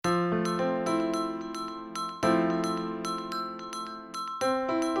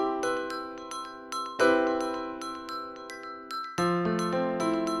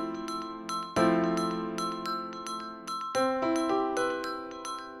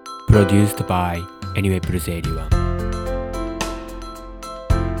Produced by Anyway Plus 81.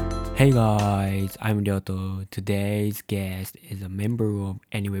 Hey guys, I'm Ryoto. Today's guest is a member of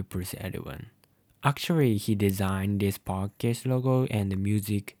Anyway Plus 81. Actually, he designed this podcast logo and the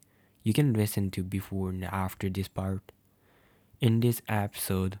music you can listen to before and after this part. In this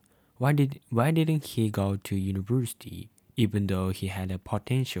episode, why didn't he go to university even though he had a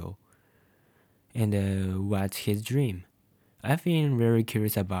potential? And what's his dream? I've been very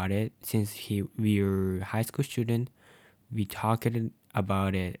curious about it since we were high school student. We talked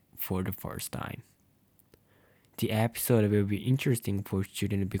about it for the first time. The episode will be interesting for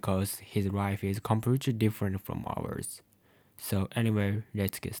student because his life is completely different from ours. So anyway,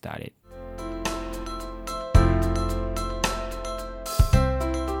 let's get started.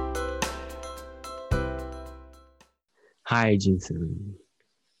 Hi, Jinsun.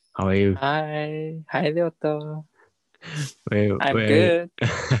 How are you? Hi, Ryoto. Well, I'm good.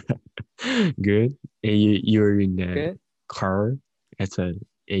 Good. You're in the Good. car. That's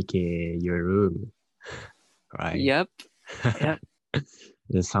aka your room, right? Yep. That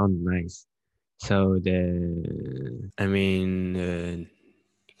sounds nice. So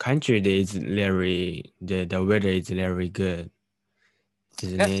country is very the weather is very good,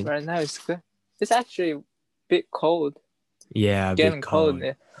 isn't Yeah, it? right now it's good. It's actually a bit cold. Yeah, a Getting bit cold.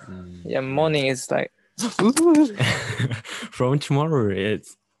 cold. Yeah, morning is like. From tomorrow,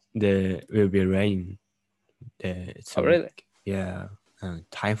 will be rain. Oh really? Yeah,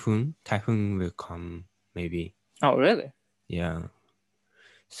 typhoon will come maybe. Oh really? Yeah,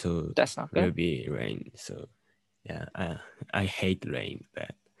 so That's not will good. be rain. So yeah, I hate rain,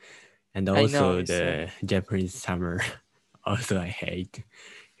 but and I know, also the Japanese summer. Also, I hate.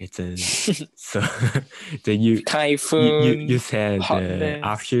 It's a so you typhoon. said Hotness.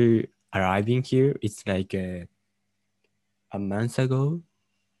 after arriving here, it's like a month ago.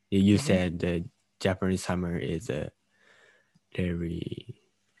 You said the Japanese summer is very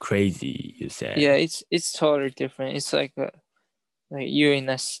crazy. You said. Yeah, it's totally different. It's like you're in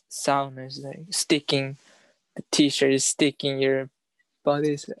a sauna, it's like sticking. The t-shirt is sticking your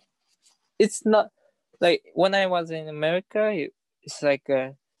body. It's not like when I was in America. It's like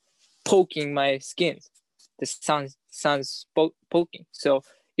poking my skin. The sun's poking. So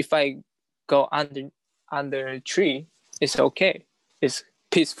if I go under a tree, it's okay. It's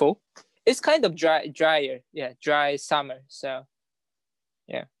peaceful. It's kind of drier. Yeah, dry summer. So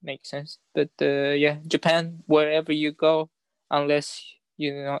yeah, makes sense. But yeah, Japan, wherever you go, unless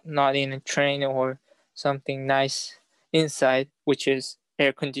you're not in a train or something nice inside, which is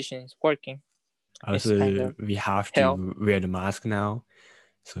air conditioning is working. Also, Kind of we have hell. to wear the mask now,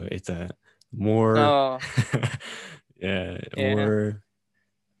 so it's a more more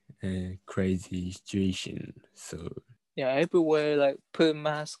crazy situation. So yeah, everywhere like put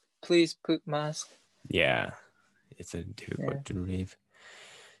mask. Please put mask. yeah, it's a difficult to live.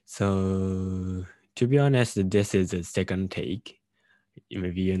 So to be honest, this is a second take.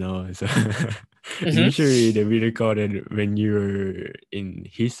 Maybe you know. So usually we recorded when you were in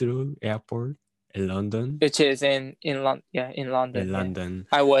Heathrow Airport in London. Which is in London. Yeah, in London. In London.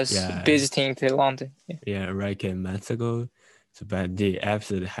 I was visiting to London. Yeah, like a month ago. So, but the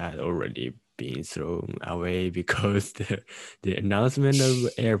episode had already been thrown away because the announcement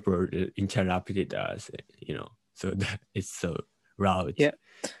of airport interrupted us. You know, so that it's so loud. Yeah,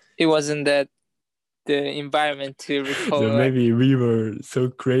 it wasn't that the environment to record. So maybe we were so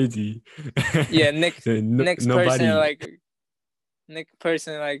crazy. Yeah, next person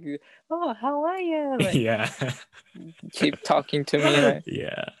like, oh, how are you? Like, yeah, keep talking to me. Like,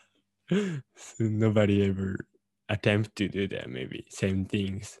 yeah. So nobody ever attempt to do that. Maybe same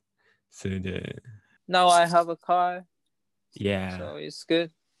things. So now I have a car. Yeah. So it's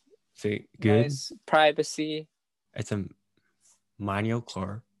good. So good. Nice privacy. It's a manual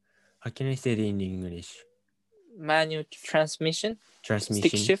car. How can I say it in English? Manual transmission.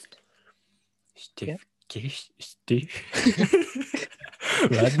 Stick shift. Stick.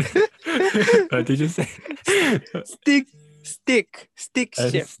 What did you say? Stick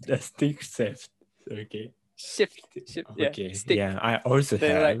shift. A stick shift. Okay. Shift. Yeah. Okay. Stick. Yeah, I also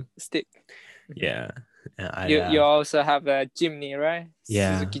have. Like stick. Yeah. You also have a Jimny, right?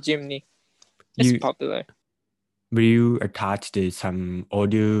 Yeah. Suzuki Jimny. It's popular. Will you attach some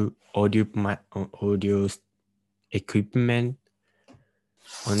audio equipment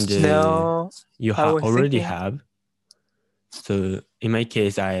on the? No, you already have. So in my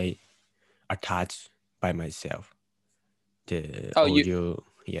case, I attach by myself the audio.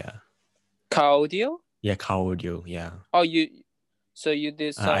 Car audio. Yeah, car audio. Yeah. Oh, so you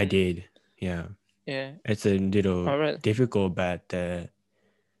did some. I did. Yeah. Yeah. It's a little difficult, but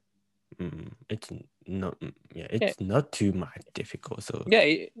it's not Yeah. it's not too much difficult. So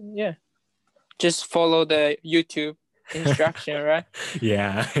Yeah. Just follow the YouTube instruction, right?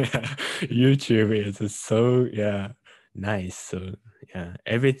 yeah, YouTube is so nice. So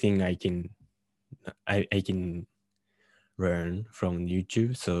everything I can learn from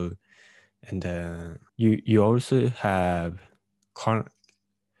YouTube. So and you also have car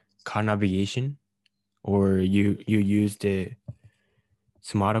navigation, or you use the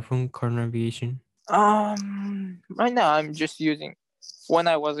smartphone car navigation. Right now I'm just using. When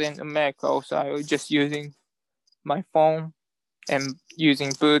I was in America, also I was just using my phone and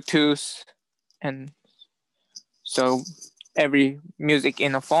using Bluetooth, and so every music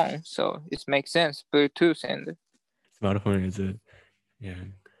in a phone. So it makes sense. Bluetooth and Smartphone is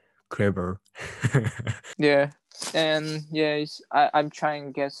clever. yeah, and yeah, I'm trying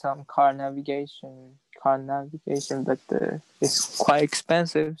to get some car navigation, but it's quite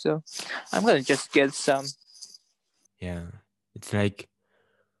expensive. So I'm gonna just get some Yeah, it's like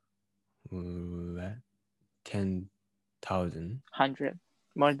what? 10,000. 100,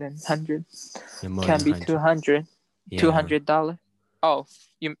 more than 100. Yeah, more than Can be 100. 200, Yeah, $200. Oh,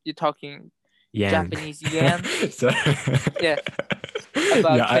 you're talking yen. Japanese yen? So Yeah, yeah,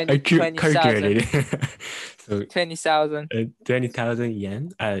 about I 20,000. calculated. So 20,000. 20,000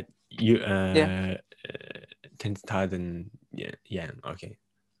 yen. You Yeah, 10,000 yen. Okay.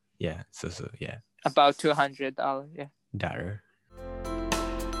 Yeah. So yeah, about $200. Yeah. dollar.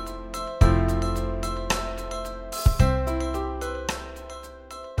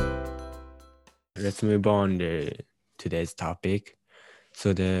 Let's move on to today's topic.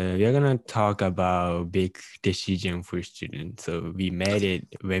 So we're gonna talk about big decision for students. So we made it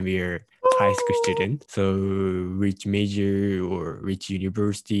when we were high school student. So which major or which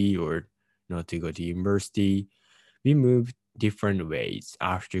university or not to go to university. We moved different ways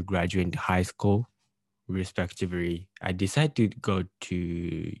after graduating high school, respectively. I decided to go to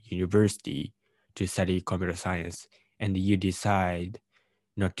university to study computer science, and you decide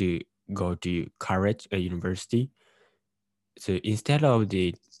not to go to college or university. So instead of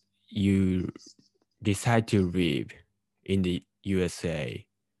you decide to live in the USA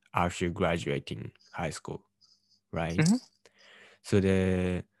after graduating high school, right? Mhm. So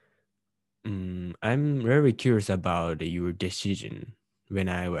I'm very curious about your decision when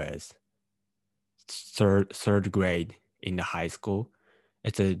I was third grade in the high school.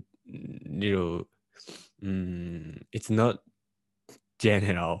 It's a little, it's not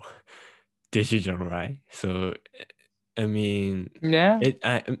general decision, right? So I mean, Yeah.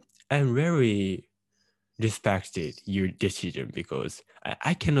 I'm very respected your decision because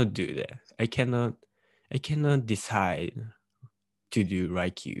I cannot do that. I cannot decide to do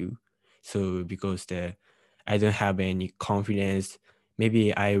like you. So because I don't have any confidence.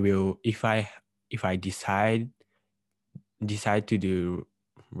 Maybe I will if I decide to do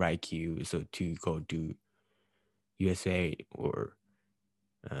like you, so to go to USA or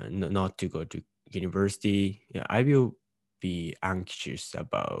not to go to university, yeah, I will be anxious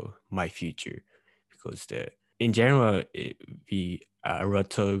about my future because in general we a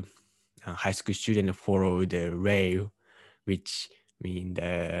lot of high school students follow the rail, which mean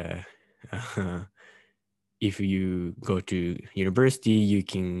the if you go to university you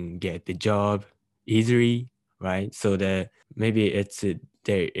can get the job easily, right? So that maybe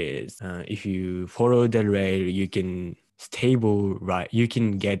there is if you follow the rail you can stable, right? You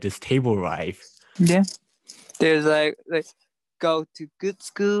can get the stable life. Yeah. There's like go to good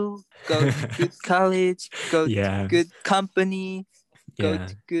school, go to good college, go to Yeah, good company, go yeah,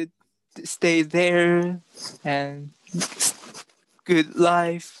 to good stay there, and good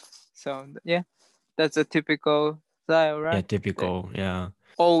life. So yeah, that's a typical style, yeah, right? typical, yeah.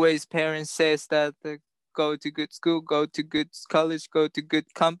 Always parents says that go to good school, go to good college, go to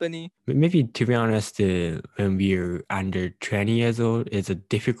good company. But maybe to be honest, when we're under 20 years old, it's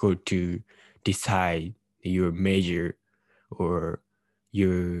difficult to decide your major or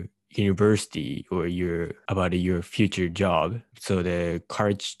your university or your future job. So the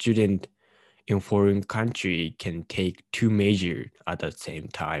college student in foreign country can take two majors at the same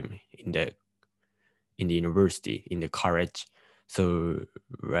time in the university, in the college. So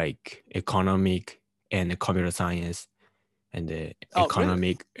like economic and computer science and the Oh, really?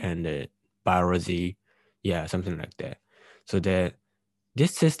 economic and the biology, yeah, something like that. So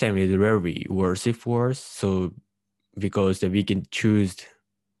this system is very worthy for us. So because that we can choose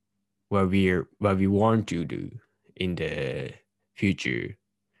what we want to do in the future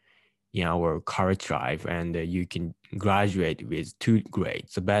in our college life, and you can graduate with 2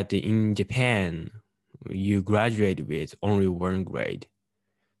 grades. So, but in Japan, you graduate with only 1 grade.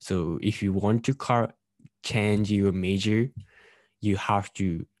 So if you want to change your major, you have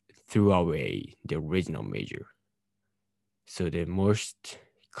to throw away the original major. So the most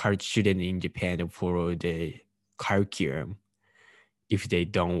college students in Japan follow the curriculum if they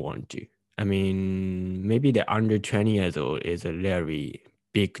don't want to. I mean, maybe the under 20 years old is a very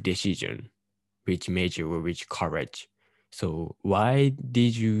big decision, which major or which college. So why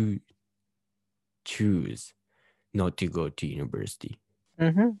did you choose not to go to university?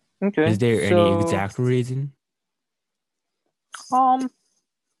 Okay. Is there any exact reason?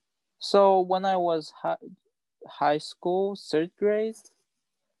 So when I was high school, third grade,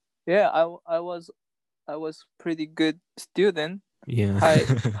 yeah, I was pretty good student. Yeah.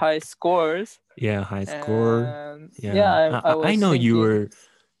 High scores. Yeah, high score. And Yeah. I I was know thinking,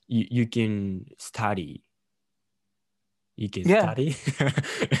 you can study. You can yeah. study.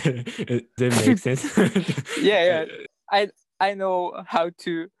 That makes sense. Yeah. I know how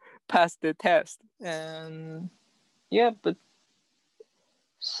to pass the test, and yeah, but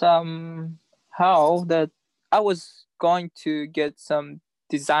somehow that I was going to get some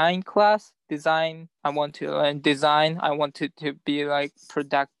design class. Design. I want to learn design. I wanted to be like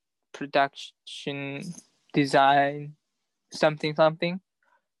production design, something.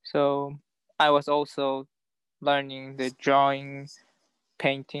 So I was also learning the drawing,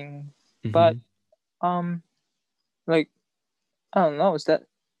 painting, but Mhm. like I don't know. Is that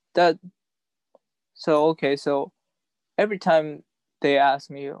so? Okay, so every time they ask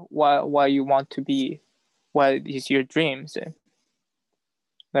me why you want to be, what is your dreams?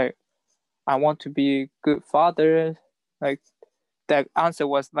 Like I want to be a good father. Like that answer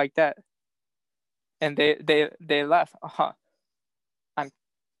was like that, and they laugh. I'm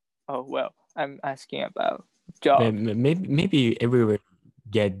oh well. I'm asking about job. Maybe everyone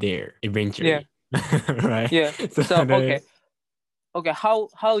get there Yeah, eventually, right? yeah. So So okay.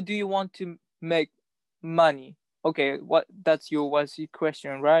 How do you want to make money? Okay, what's your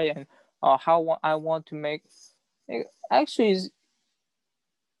question, right? And how I want to make. Actually,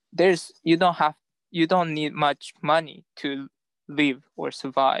 there's you don't need much money to live or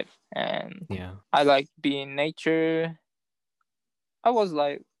survive, and yeah, I like being nature. I was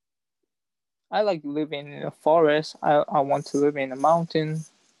like I like living in a forest. I want to live in a mountain,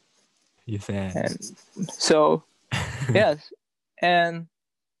 you said. and so yes. And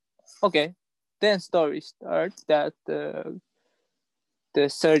okay, then story starts that the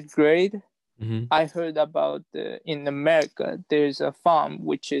third grade Hmm. I heard about in America there's a farm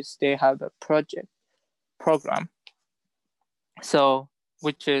which is they have a program. So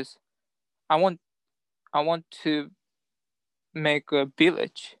which is I want I want to make a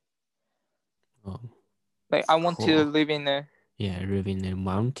village. Oh, Like I want to cool. Yeah, live in a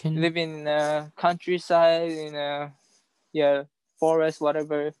mountain. live in a countryside, in a yeah forest,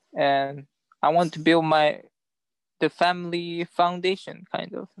 whatever, and I want to build the family foundation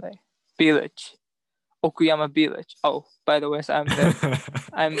kind of like village, Okuyama village. Oh, by the way, I'm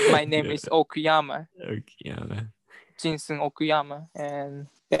my name Yeah. is Okuyama, Okay, yeah, Jinsun Okuyama, and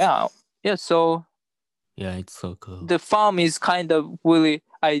yeah. So yeah, it's so cool. the farm is kind of really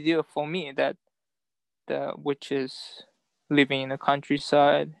ideal for me. That which is living in the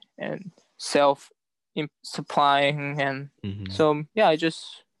countryside and self supplying, and Hmm. so yeah, I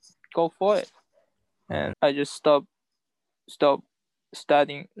just go for it, Oh. and I just stop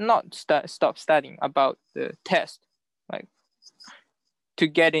studying, not stop studying about the test, like to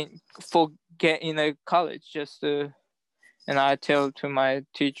get in a college, just and I tell to my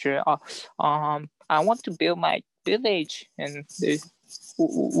teacher, I want to build my village, and they,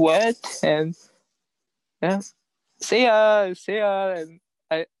 what? And yeah, see ya, and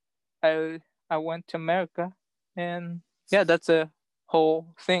I I I went to America, and yeah, that's a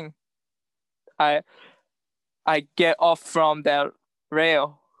whole thing. I I get off from that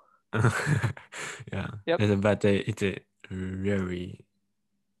rail. Yeah, Yep. but it's a very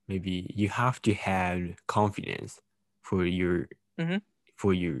maybe you have to have confidence for your Mm-hmm.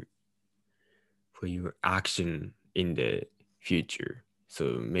 for your for your action in the future.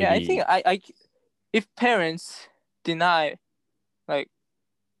 So Yeah, I think maybe I if parents deny like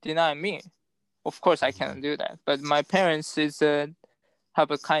deny me, of course I cannot do that. But my parents is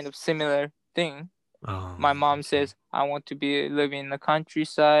have a kind of similar thing. My mom okay. says I want to be living in the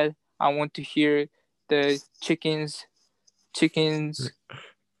countryside. I want to hear the chickens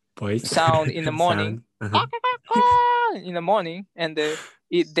Voice sound in the morning, sound. Uh-huh. in the morning, and they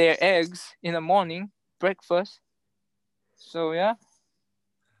eat their eggs in the morning breakfast. So yeah,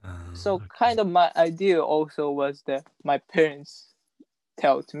 so Okay. kind of my idea also was that my parents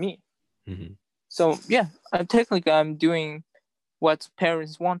tell to me. Mhm. So yeah, technically I'm doing what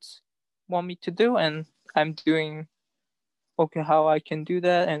parents want me to do, and I'm doing okay how I can do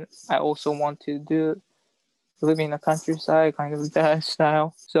that. And I also want to live in the countryside, kind of that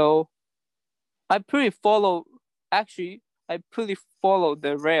style. So I pretty follow actually I pretty follow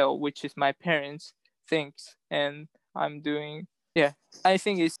the rail, which is my parents' things, and I'm doing yeah. I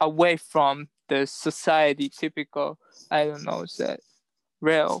think it's away from the society typical. I don't know that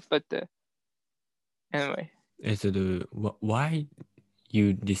rail, but anyway. And so why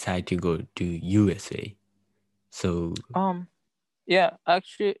you decide to go to USA? So Yeah,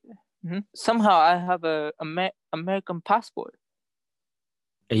 actually, somehow I have a American passport.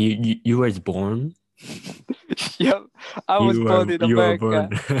 you was born. Yep, I was born in You were America.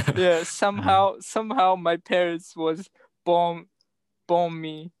 born. Yeah, somehow my parents was born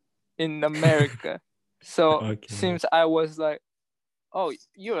me in America. So Okay. since I was like, oh,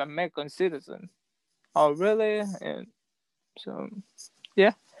 you're an American citizen. Oh, really? And so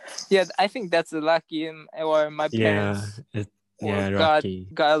yeah, I think that's lucky, or my Yeah, parents or yeah, God Rocky.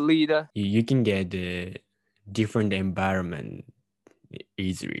 leader. You can get the different environment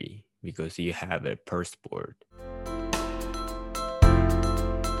easily because you have a passport.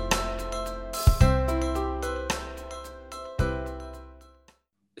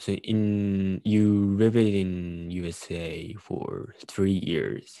 So you lived in USA for 3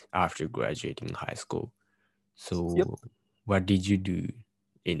 years after graduating high school. Yep. So what did you do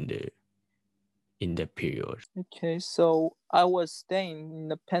in the period? Okay, so I was staying in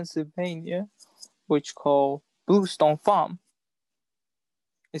the Pennsylvania, which called Bluestone Farm.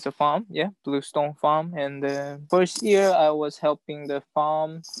 It's a farm, yeah, Bluestone Farm. And the first year I was helping the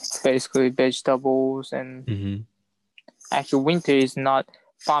farm, basically vegetables. And Mm-hmm. actually winter is not,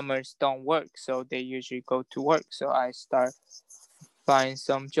 farmers don't work, so they usually go to work. So I start find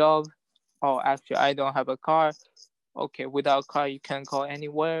some job. Oh, actually I don't have a car. Okay, without car you can go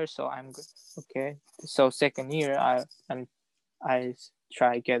anywhere. So I'm good. Okay, so second year I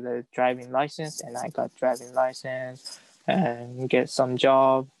try get a driving license, and I got driving license and get some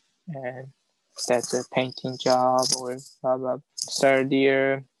job, and that's a painting job or blah blah. Third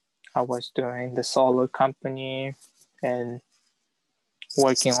year I was doing the solar company and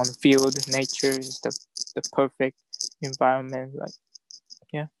working on the field. Nature is the perfect environment, like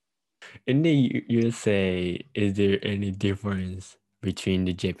yeah. In the USA, is there any difference between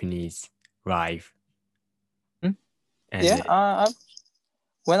the Japanese life Hmm? and Yeah,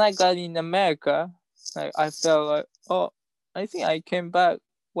 when I got in America, like I felt like, oh, I think I came back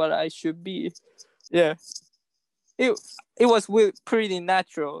what I should be. Yeah, it it was pretty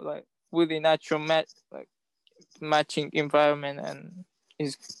natural, like really natural like matching environment, and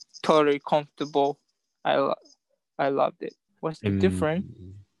is totally comfortable. I loved it. What's the difference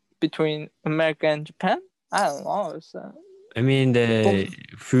um, between America and Japan? I don't know. I mean the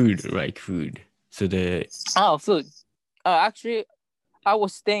Boom. food, like food. So the Oh, food. Actually, I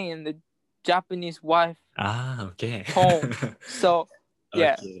was staying in the Japanese wife okay. home. So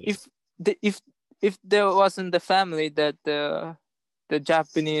yeah, Okay. if the if there wasn't the family that the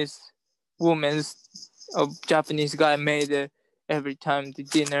Japanese woman's or Japanese guy made every time the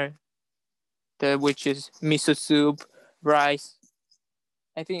dinner, which is miso soup, rice.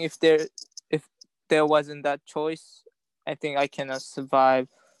 I think if there wasn't that choice, I think I cannot survive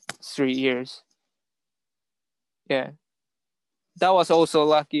 3 years. Yeah, that was also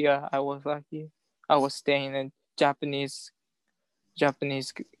lucky. I was lucky. I was staying in Japanese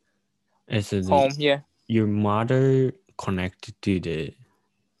And so home. Yeah. your mother connected to the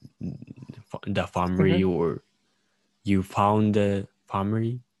family, Mm-hmm. or you found the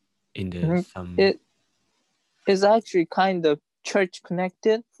family in the Mm-hmm. some. It is actually kind of church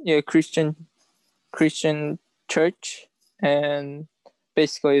connected. Yeah, Christian church, and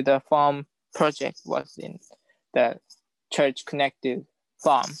basically the farm project was in the church connected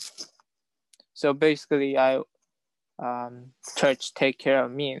farm. So basically, I church take care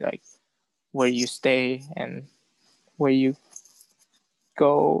of me, like where you stay and where you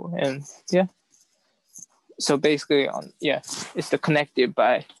go, and yeah. So basically, it's the connected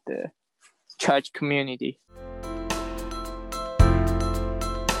by the church community.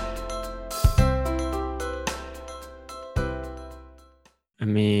 I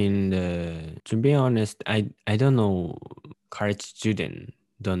mean, to be honest, I don't know. College student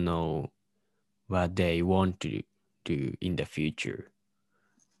don't know what they want to do in the future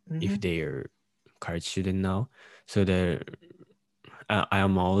Mm-hmm. if they're college student now. So I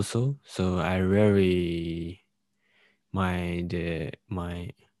am also, so I really the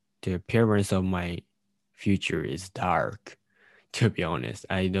appearance of my future is dark. To be honest,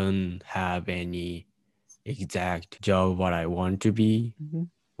 I don't have any exact job what I want to be, Mm-hmm.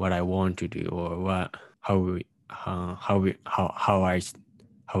 what I want to do, or how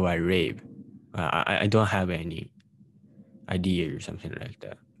I live. I don't have any idea or something like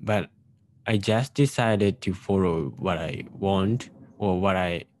that. But I just decided to follow what I want or what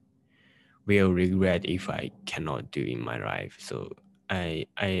I will regret if I cannot do in my life. So I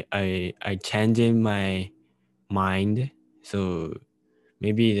changed my mind. So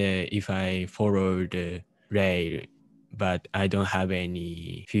maybe if I follow the rail, but I don't have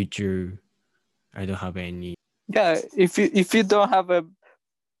any future, I don't have any. Yeah, if you don't have a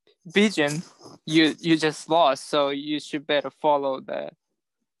vision, you just lost. So you should better follow the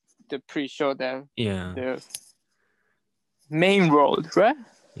pre-show Yeah, the main road, right?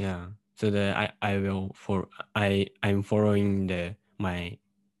 yeah. So I will I'm following my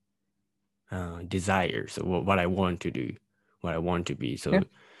desires, so what I want to do, what I want to be. So Yeah.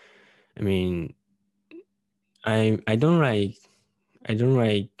 I mean, I don't like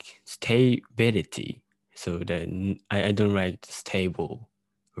stability. So then I don't like stable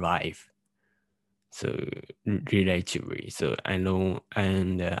life. So relatively, so I know,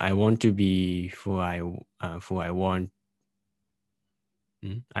 and I want to be who I want.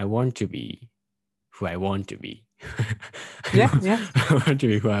 I want to be who I want to be. Yeah, yeah, I want to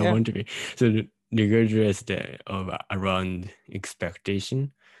be who I yeah. want to be. So regardless of around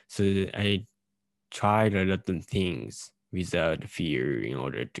expectation, so I tried a lot of things without fear in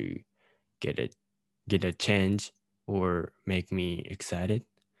order to get a change or make me excited.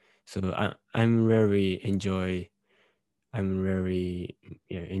 So I'm very enjoying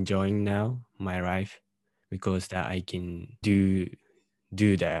now my life because that I can do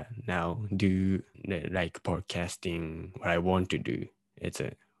that now, do like podcasting, what I want to do. It's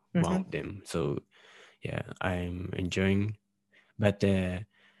one Mm-hmm. of them. So yeah, I'm enjoying. But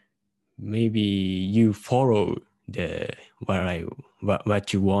maybe you follow the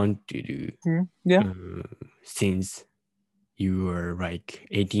what you want to do Mm-hmm. Yeah. since you were like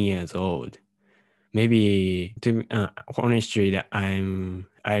 18 years old. Maybe honestly, that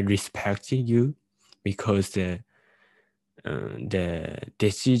I respect you because the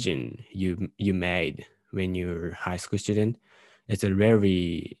decision you made when you're a high school student is a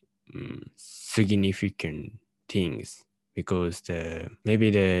very significant things because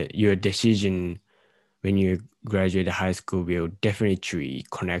your decision when you graduate high school will definitely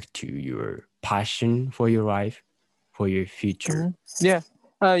connect to your passion for your life, for your future. Mm-hmm. Yeah.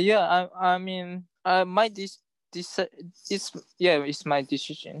 Yeah. I mean, my this it's yeah, it's my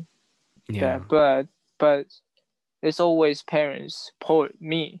decision. Yeah. That, but it's always parents support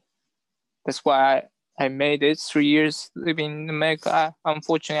me. That's why I made it 3 years living in America.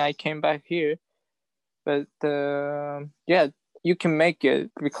 Unfortunately, I came back here, but yeah, you can make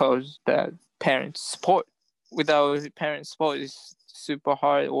it because the parents support. Without parents support, it's super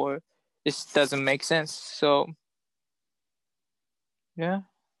hard or it doesn't make sense. So yeah,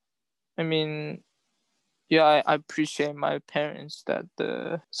 I mean, yeah, I appreciate my parents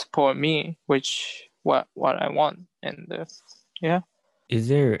that support me, which what I want, and yeah. Is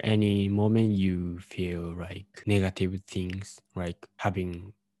there any moment you feel like negative things, like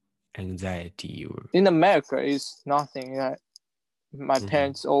having anxiety or? In America, it's nothing that my Mhm.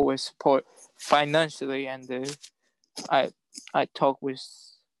 parents always support financially, and I I talk with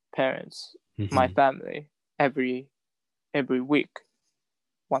parents, my Mhm. family every week,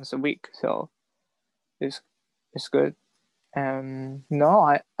 once a week. So it's it's good. And no,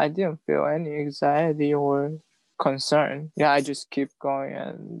 I didn't feel any anxiety or concern. Yeah, I just keep going,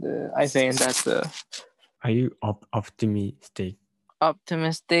 and I think that's Are you optimistic?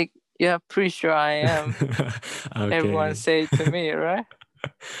 optimistic. Yeah, pretty sure I am. Everyone Okay. say it to me, right?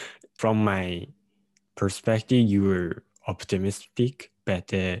 From my perspective, you were optimistic,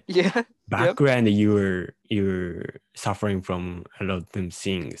 but Yeah. Yep. background you were suffering from a lot of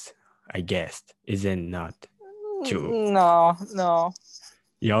things. I guess is it not true? No, no.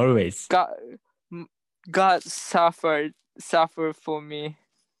 You always God, God suffered for me.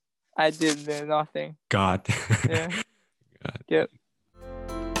 I did nothing. got. Yeah. Yep.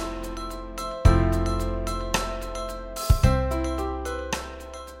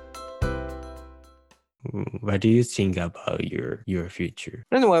 What do you think about your future?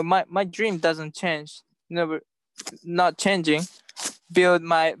 Anyway, my dream doesn't change. Never, not changing. Build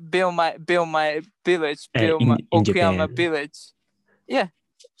my village. Build my In Okayama Japan? village. Yeah.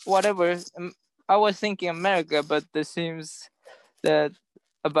 Whatever. I was thinking America, but it seems that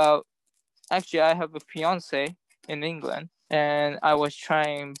about. Actually, I have a fiance in England, and I was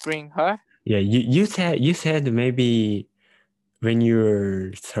trying to bring her. Yeah, you said maybe when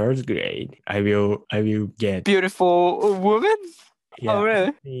you're third grade, I will get. Beautiful woman? Yeah, Oh, really?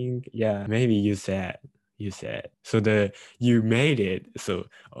 I think, yeah, maybe you said. So you made it. So,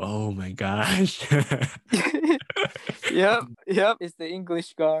 oh my gosh. Yep. It's the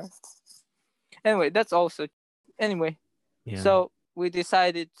English guy. Anyway, that's also. Anyway, Yeah. so we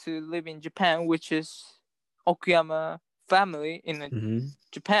decided to live in Japan, which is Okuyama family in Mm-hmm.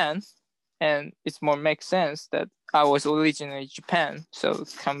 Japan, and it's more makes sense that I was originally Japan, so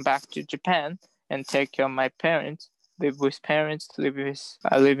come back to Japan and take care of my parents, live with parents,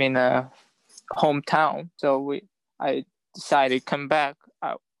 I live in a hometown, so I decided come back.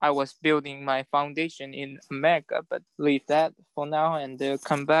 I was building my foundation in America, but leave that for now and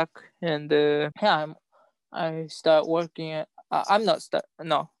come back and I start working. I'm not start.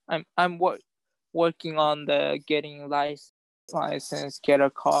 No, working on the getting license, get a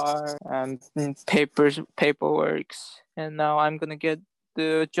car, and paperworks, and now I'm gonna get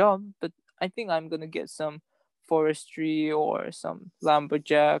the job. But I think I'm gonna get some forestry or some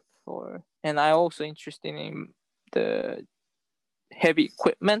lumberjack, and I also interested in the heavy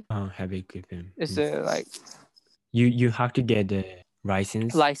equipment. Heavy equipment. It's like You have to get the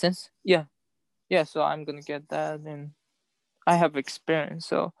license. license. Yeah. So I'm gonna get that, and I have experience,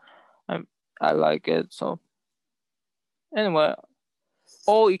 so I like it. So anyway,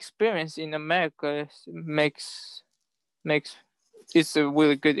 all experience in America makes it's a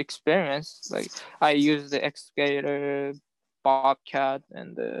really good experience. Like I use the excavator, bobcat,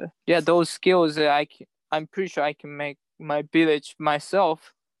 and those skills that I'm pretty sure I can make my village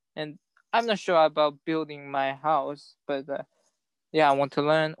myself. And I'm not sure about building my house, but I want to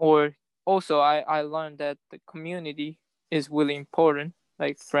learn. Or also, I learned that the community is really important,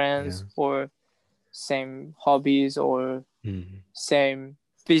 like friends or same hobbies or same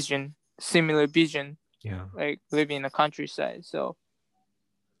vision, similar vision, like living in the countryside. So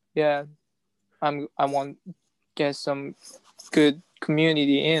I want get some good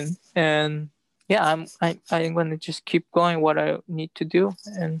community in, and I'm gonna just keep going what I need to do,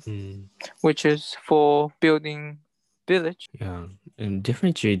 and which is for building village. Yeah, and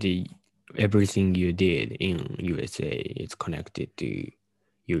definitely everything you did in USA is connected to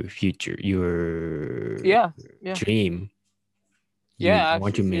your future, your dream. You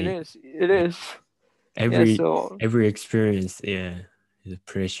want to Actually, make it is. every experience, is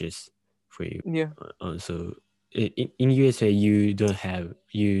precious for you. Also, in USA, you don't have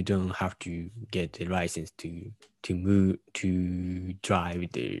to get the license to move to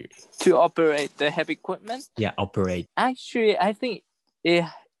drive to operate the heavy equipment. Operate. Actually, I think it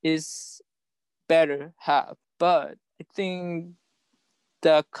is better have, but I think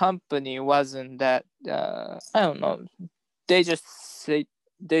the company wasn't that. I don't know. They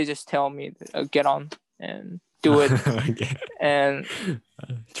just tell me get on and do it. Okay. And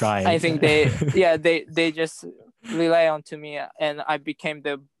try it. I think they just rely on to me, and I became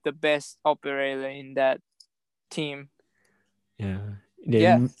the best operator in that team.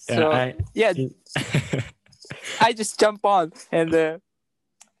 So I just jump on and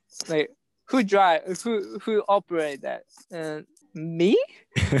like who operate that? Me?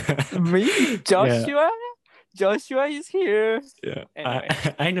 Joshua? Joshua is here. Anyway.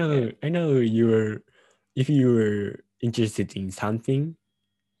 I know if you were interested in something,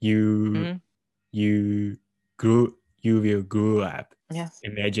 you will grow up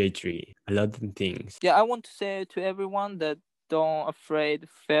immediately. A lot of things. I want to say to everyone that don't afraid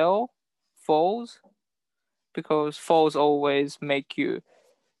falls, because falls always make you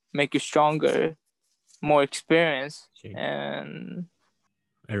stronger, more experience, and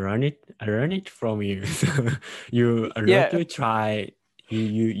I learned it from you. You love to try.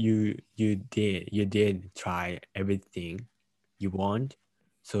 You did try everything you want,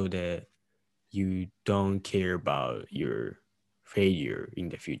 so that you don't care about your failure in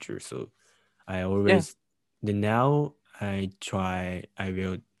the future. So I always now I'm trying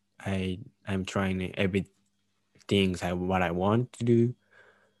everything what I want to do,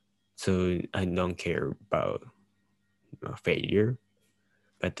 so I don't care about failure.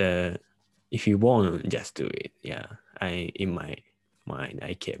 But if you want, just do it. In my mind,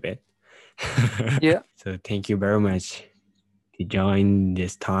 I keep it. So thank you very much to join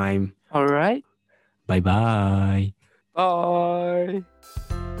this time. All right. Bye-bye. Bye.